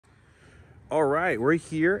All right, we're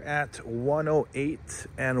here at 108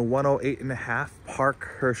 and 108.5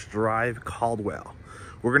 Parkhurst Drive, Caldwell.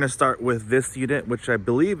 We're gonna start with this unit, which I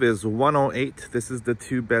believe is 108. This is the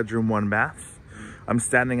 2-bedroom, 1-bath. I'm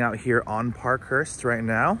standing out here on Parkhurst right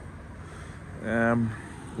now. A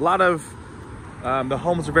lot of the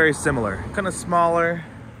homes are very similar, kind of smaller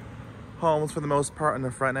homes for the most part on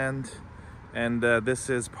the front end. And this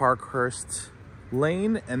is Parkhurst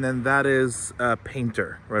Lane, and then that is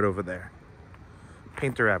Painter right over there.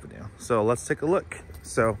 Painter Avenue. So let's take a look.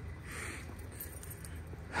 So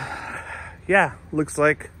yeah, looks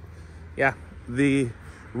like, yeah, the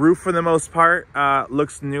roof for the most part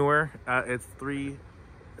looks newer. It's three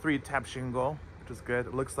tap shingle, which is good.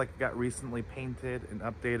 It looks like it got recently painted and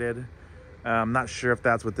updated. I'm not sure if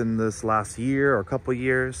that's within this last year or a couple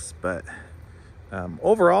years, but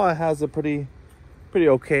overall it has a pretty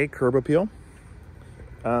okay curb appeal.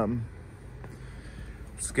 Let's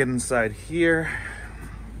get inside here.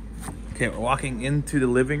 Okay, we're walking into the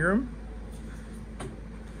living room.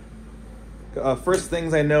 First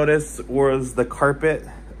things I noticed was the carpet.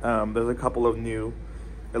 There's a couple of new,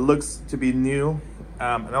 it looks to be new,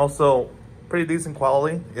 and also pretty decent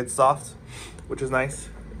quality. It's soft, which is nice.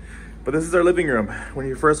 But this is our living room. When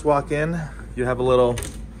you first walk in, you have a little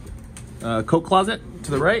coat closet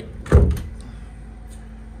to the right.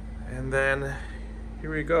 And then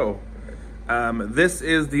here we go. This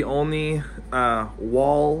is the only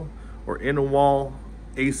wall or in-wall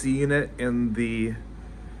AC unit in the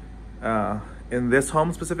in this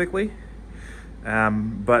home specifically,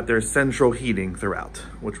 but there's central heating throughout,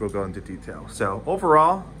 which we'll go into detail. So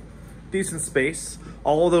overall, decent space.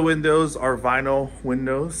 All of the windows are vinyl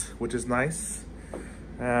windows, which is nice.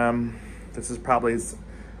 This is probably,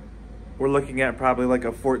 we're looking at probably like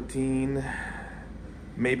a 14,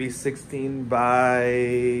 maybe 16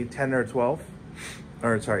 by 10 or 12,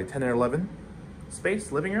 or sorry, 10 or 11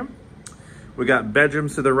 space, living room. We got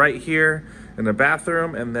bedrooms to the right here and a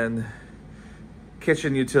bathroom, and then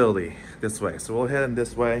kitchen utility this way. So we'll head in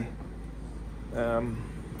this way.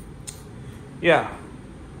 Yeah.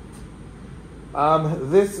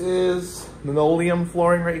 This is linoleum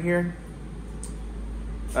flooring right here.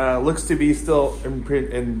 Looks to be still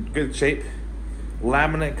in good shape.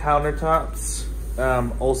 Laminate countertops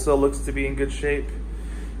also looks to be in good shape.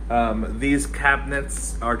 These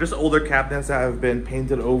cabinets are just older cabinets that have been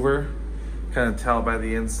painted over. Kind of tell by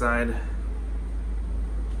the inside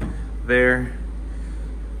there.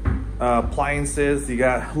 Appliances, you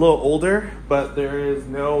got a little older, but there is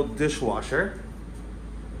no dishwasher.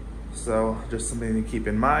 So just something to keep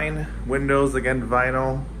in mind. Windows, again,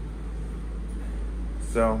 vinyl.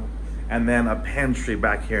 So, and then a pantry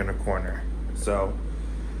back here in the corner. So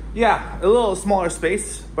yeah, a little smaller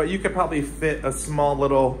space, but you could probably fit a small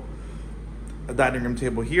little dining room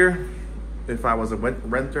table here. If I was a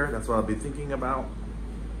renter, that's what I'll be thinking about.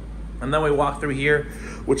 And then we walk through here,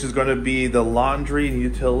 which is going to be the laundry and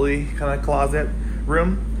utility kind of closet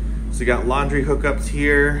room. So you got laundry hookups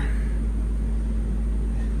here,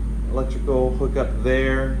 electrical hookup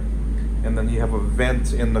there, and then you have a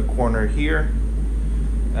vent in the corner here.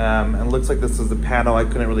 And it looks like this is the panel. I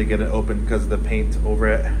couldn't really get it open because of the paint over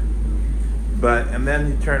it. But, and then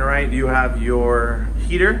you turn right, you have your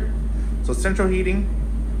heater. So central heating.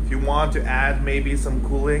 If you want to add maybe some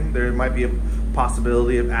cooling, there might be a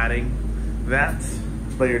possibility of adding that.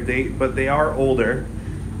 But they are older.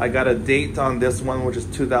 I got a date on this one, which is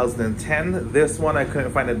 2010. This one I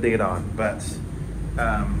couldn't find a date on, but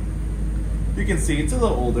you can see it's a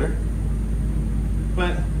little older.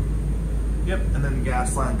 But yep, and then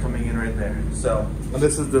gas line coming in right there. So, and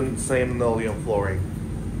this is the same linoleum flooring.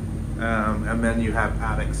 And then you have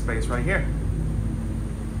attic space right here.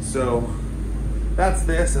 So that's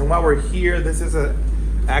this, and while we're here, this is a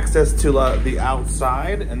access to the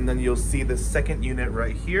outside, and then you'll see the second unit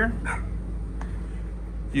right here.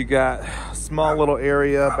 You got a small little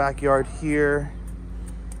area, backyard here,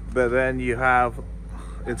 but then you have,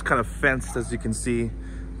 it's kind of fenced, as you can see.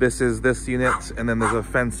 This is this unit, and then there's a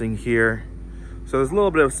fencing here. So there's a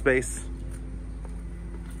little bit of space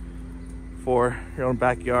for your own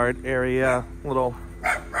backyard area, little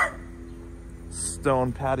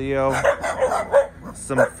stone patio,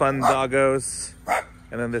 some fun doggos,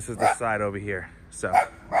 and then this is the side over here. So,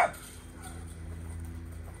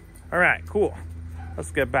 all right, cool.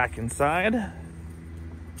 Let's get back inside.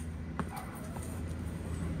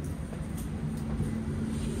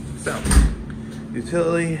 So,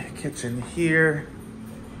 utility, kitchen here.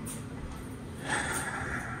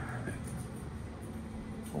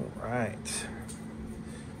 All right.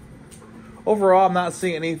 Overall, I'm not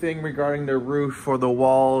seeing anything regarding the roof or the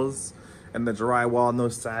walls. And the drywall, no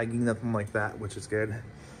sagging, nothing like that, which is good.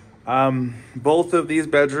 Both of these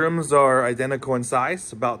bedrooms are identical in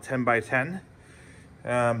size, about 10 by 10.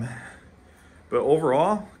 But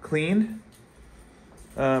overall, clean.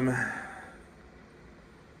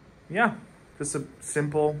 Yeah, just a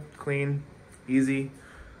simple, clean, easy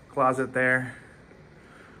closet there.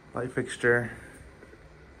 Light fixture.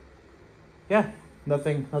 Yeah,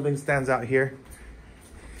 nothing stands out here.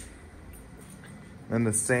 And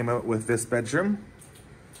the same with this bedroom.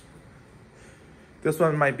 This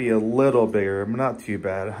one might be a little bigger, but not too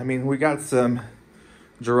bad. I mean, we got some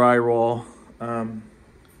drywall, some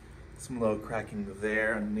little cracking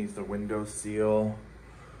there underneath the window seal.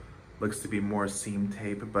 Looks to be more seam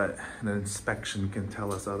tape, but an inspection can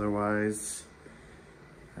tell us otherwise.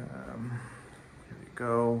 Here we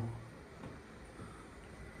go.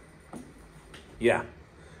 Yeah,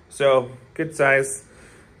 so good size,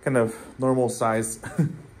 kind of normal size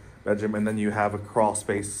bedroom, and then you have a crawl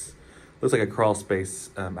space. Looks like a crawl space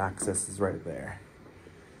access is right there.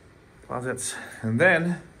 Closets, and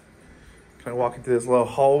then kind of walk into this little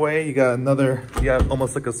hallway. You got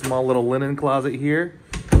almost like a small little linen closet here,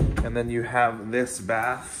 and then you have this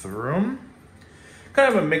bathroom.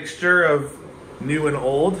 Kind of a mixture of new and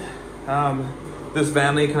old. This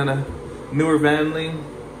vanity, kind of newer vanity.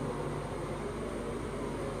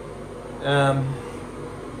 Kind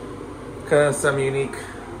of some unique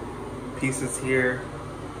pieces here.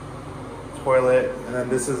 Toilet, and then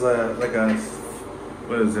this is like a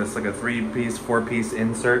 3-piece, 4-piece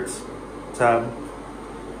insert tub.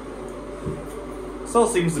 Still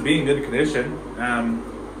seems to be in good condition.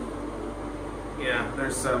 Yeah,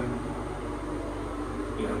 there's some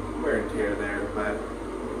wear and tear there, but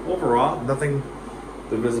overall nothing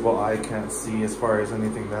the visible eye can't see as far as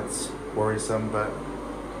anything that's worrisome. But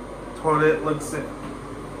toilet looks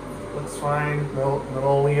fine.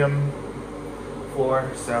 Linoleum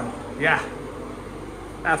floor. So yeah,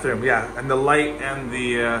 bathroom, yeah, and the light and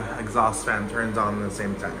the exhaust fan turns on at the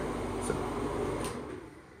same time. So,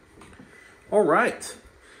 all right,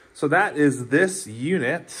 so that is this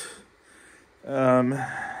unit.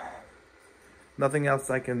 Nothing else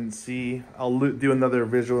I can see. I'll do another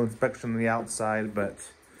visual inspection on the outside, but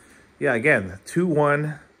yeah, again,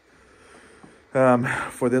 2-1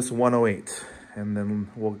 for this 108, and then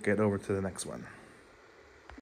we'll get over to the next one.